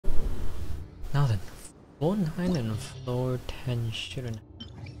Now then, floor 9 and floor 10 shouldn't.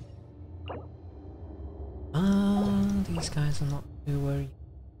 These guys are not too worried.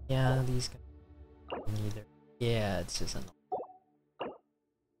 Yeah, these guys neither. Yeah, it's just an.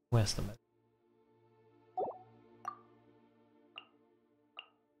 Where's the map?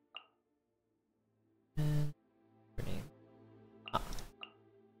 And name. Ah.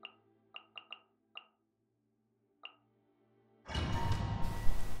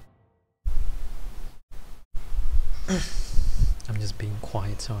 I'm just being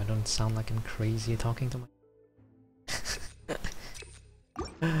quiet so I don't sound like I'm crazy talking to my.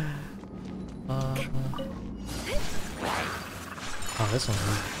 Oh, this one's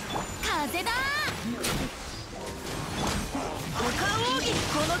good.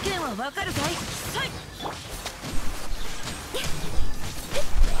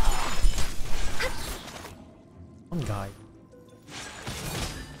 One guy.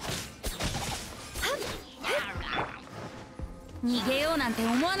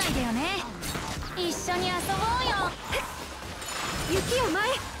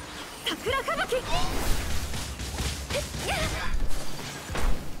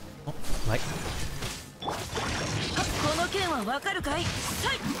 Oh, like.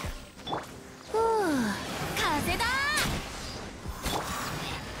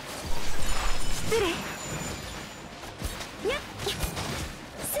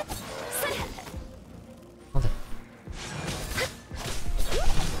 Hold on.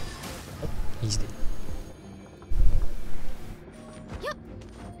 Oh, he's dead.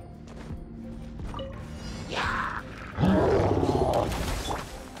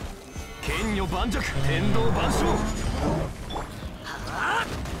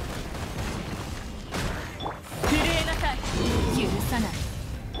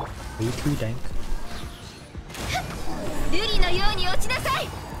 v2 dank.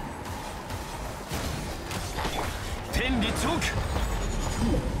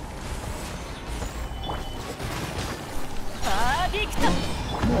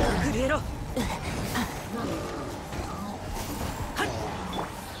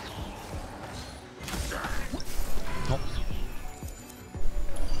 Oh.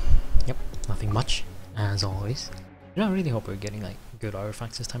 Yep, nothing much, as always. I really hope we're getting like good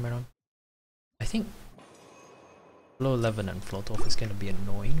artifacts this time around. I think floor 11 and floor 12 is gonna be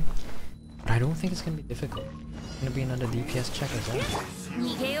annoying, but I don't think it's gonna be difficult. It's gonna be another DPS check as well.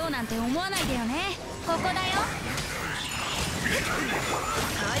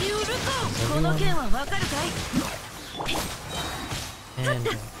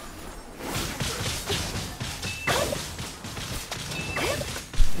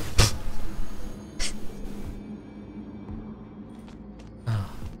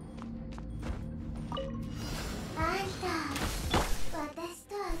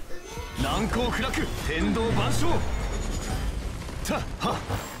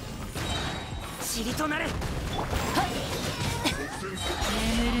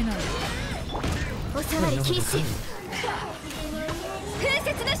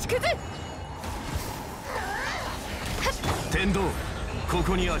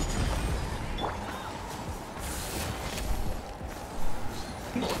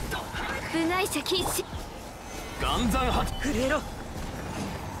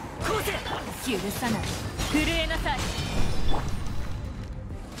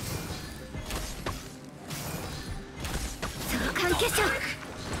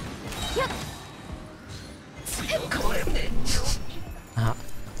 And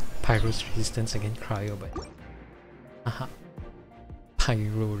Pyro's resistance against cryo, but haha,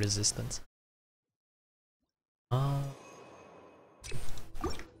 pyro resistance. And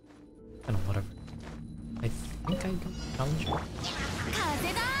whatever. I think I got challenge.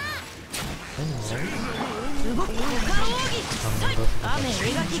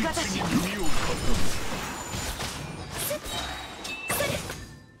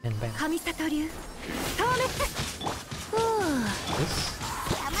 And bam. This.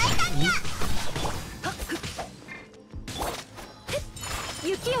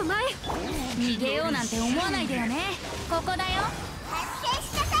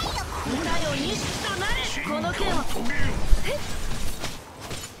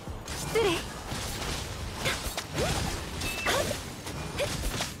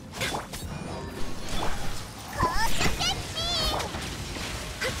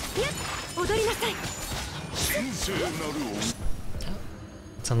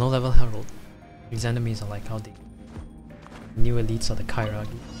 It's a low-level herald. These enemies are like how the new elites are the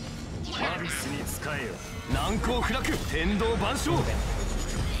Kairagi.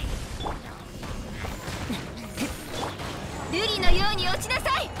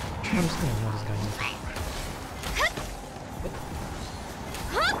 I'm just gonna ignore this guy here.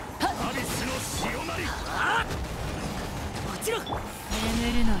 もちろん眠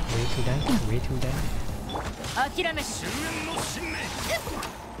るの Way too down, way too down. 諦め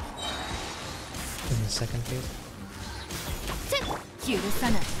In the second phase. 許さ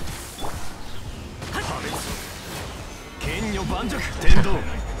ない剣女盤石天道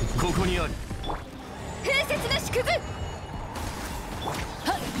ここにある風雪の縮図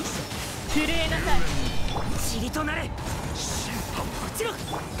震えなさい塵となれ審判もちろん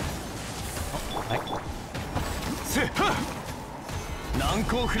Right. せっは難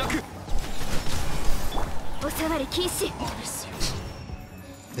攻不落お触り禁止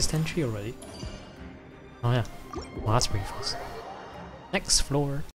Is 10 tree already? Oh yeah. Well, that's pretty fast. Next floor.